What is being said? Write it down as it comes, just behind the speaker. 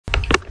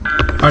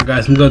Alright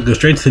guys, I'm gonna go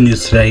straight to the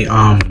news today.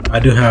 I'm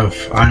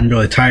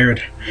really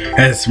tired.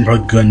 I'm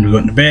probably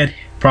going to bed.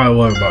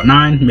 Probably about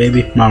 9,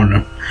 maybe, I don't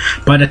know.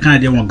 But I kind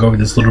of did want to go over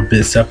this little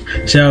bit of stuff.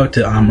 Shout out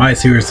to I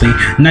seriously,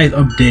 nice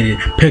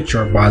updated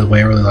picture, by the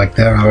way. I really like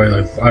that.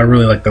 I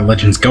really like the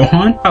Legends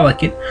Gohan. I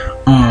like it.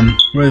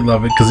 Really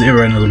love it because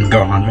everyone knows I'm a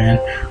Gohan fan.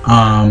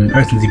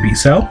 Ever since he beat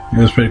Cell, it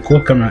was pretty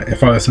cool. Coming out,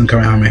 if I was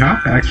coming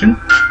out, action,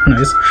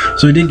 nice.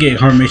 So we did get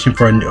confirmation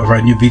for a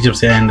new VortexxSonic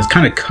set, and it's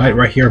kind of cut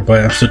right here,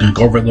 but I'm still gonna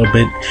go over it a little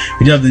bit.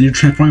 We do have the new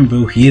transforming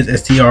Buu. He is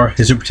STR.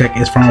 His super tech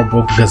is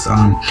farmable because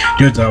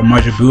there's a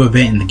Majin Buu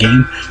event in the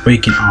game where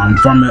you can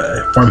farm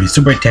his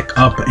super tech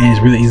up, and it's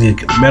really easy to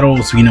get the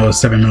medals. You know,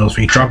 7 medals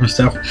for each drop and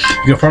stuff.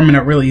 You can farm it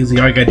out really easy.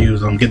 All you gotta do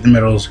is get the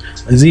medals.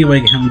 Easy way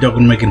to get him,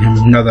 Dokkan, making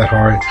him not that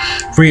hard.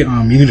 Free, you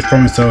can just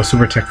farm himself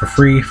super tech for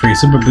free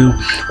super Buu.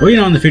 Or you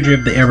know, in the future,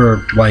 if they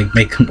ever like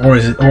make him, or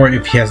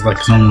if he has like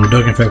his own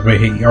Dokkan effect, but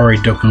he already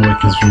Dokkan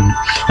awakens from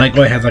like,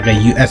 or it has like a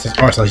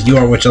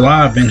SSR/UR, which a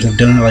lot of events have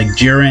done. Like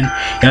Jiren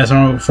has a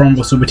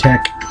farmable super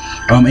tech.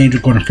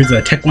 Angel Golden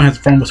Frieza Tech 1 has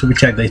a farmable super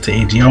tech. They say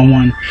AGL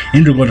 1.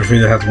 Angel Golden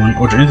Frieza has one.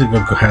 Ultra Instinct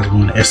Goku has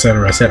one,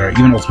 etc., etc.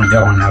 Even Ultimate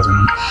Gohan has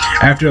one.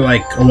 After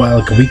like a while,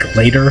 like a week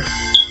later,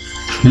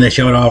 when they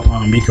showed off,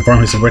 you can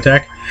farm his super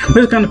attack,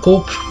 which is kind of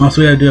cool.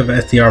 So we have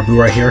a STR Buu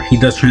right here. He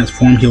does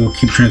transform. He will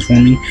keep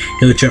transforming.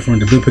 He'll transform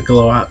the Buu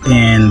Piccolo out,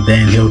 and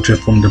then he'll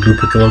transform the Buu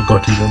Piccolo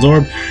Goten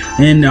Absorb,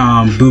 and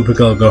Buu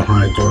Piccolo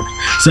Gohan Absorb.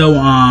 So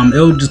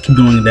it'll just keep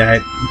doing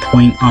that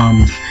point.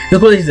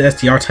 This way, the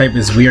STR type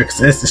is weird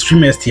because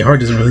Extreme STR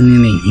doesn't really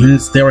need any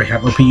units. They already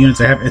have OP units.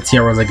 They have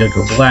STR where they go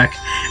Black,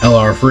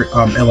 LR free,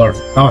 LR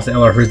free.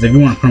 If you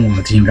want to put them on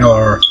the team,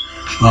 LR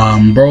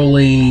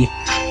Broly,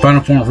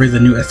 Final Form Frieza, the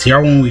new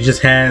STR one we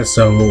just had,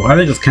 so I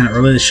think it's kind of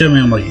early. It should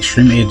have been like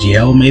Extreme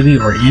AGL maybe,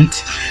 or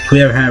Int. We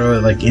haven't had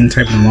really like Int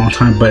type in a long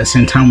time, but at the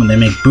same time, when they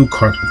make Buu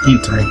cards with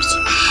Int types,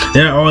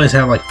 they always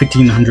have like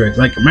 1500.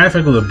 Like, matter of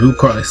fact, with the Buu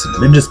cards,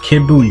 they're just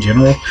Kid Buu in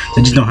general.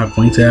 They just don't have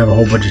links. They have a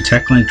whole bunch of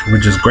tech links,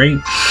 which is great,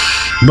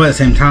 but at the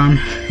same time,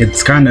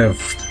 it's kind of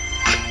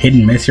hit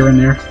and miss here and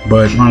there.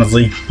 But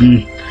honestly,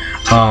 but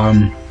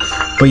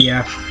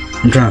yeah,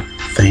 I'm trying to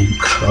think.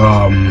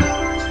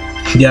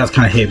 Yeah, it's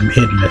kind of hit and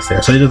miss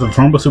there. So he does a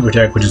farmable super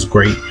attack, which is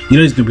great. You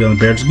know he's gonna be on the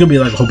bear. It's gonna be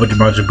like a whole bunch of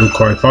Majin Buu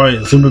cards.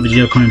 Probably Super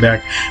Vegeta coming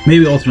back.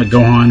 Maybe Ultimate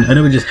Gohan. I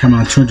know we just have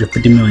on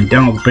 250 million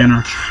downloads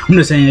banner. I'm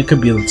just saying it could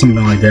be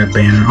something like that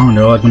banner. I don't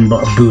know, like a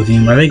Buu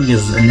theme. I think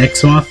it's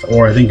next month,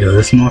 or I think it's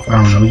this month.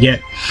 I don't know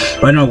yet.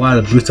 But I know a lot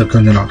of Buu stuff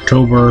comes in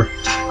October.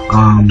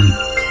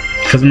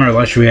 Because remember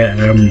last year we had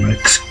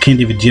King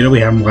Vegeta. We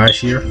had him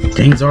last year.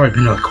 Dang, it's already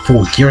been like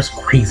 4 years.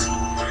 Crazy.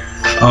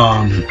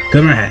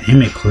 Because I had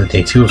him included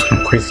day too. It was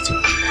kind of crazy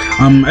too.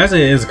 As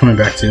it is coming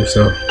back too.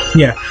 So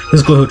yeah,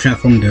 this is cool. He'll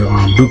transform to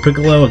Buu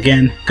Piccolo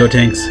again,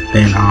 Gotenks,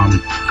 then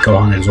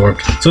Gohan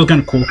Absorbed. So it's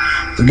kind of cool.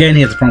 So again,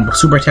 he has a farmable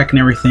super attack and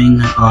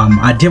everything.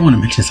 I did want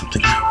to mention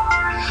something.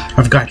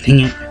 I forgot.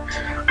 Dang it.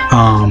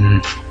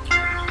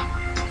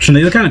 So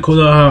they're kind of cool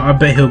though. I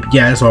bet he'll.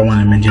 Yeah, that's all I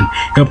wanted to mention.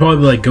 He'll probably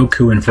be like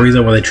Goku and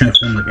Frieza, where they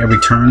transform like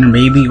every turn,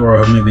 maybe,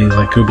 or maybe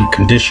like he'll be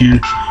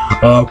conditioned.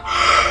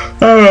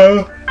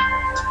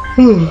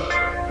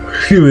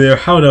 Excuse me there.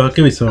 Hold on,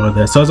 give me some of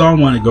that. So that's all I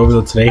want to go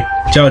over today.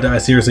 Shout out to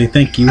seriously,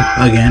 thank you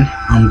again.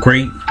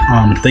 Great.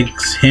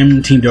 Thanks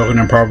him, Team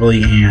Dokkan,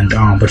 probably, and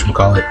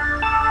whatchamacallit,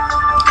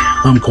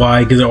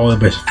 Kawhi, because they're all the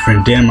best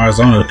friends. Dan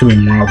Marzano, there could be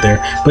more out there.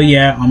 But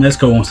yeah, let's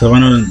go on. So I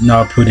know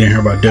not put in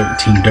here about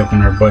Team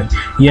Dokkan, but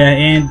yeah,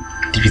 and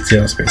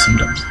DBZ space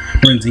sometimes.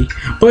 Renzi.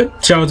 But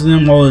shout out to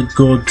them, all the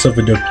good stuff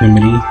with Dokkan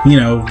community. You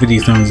know,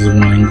 video sounds is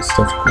running,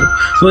 stuff cool.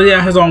 So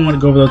yeah, that's all I want to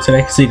go over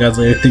today. See you guys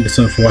later. Thank you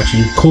so much for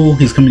watching. Cool,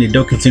 he's coming to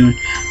Dokkan soon.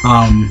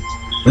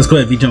 Let's go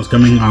ahead, V-Jump's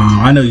coming.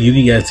 I know you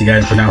guys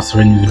pronounce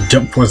when you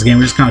jump force game,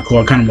 which is kind of cool.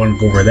 I kind of want to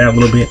go over that a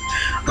little bit.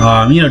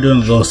 You know, doing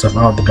the little stuff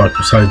out the box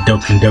besides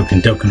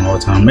Dokkan all the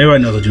time. Maybe I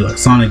know to do like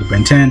Sonic,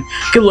 Ben 10.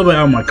 Get a little bit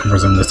out of my comfort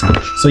zone this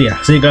time. So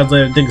yeah, see you guys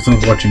later. Thank you so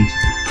much for watching.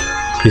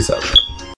 Peace out.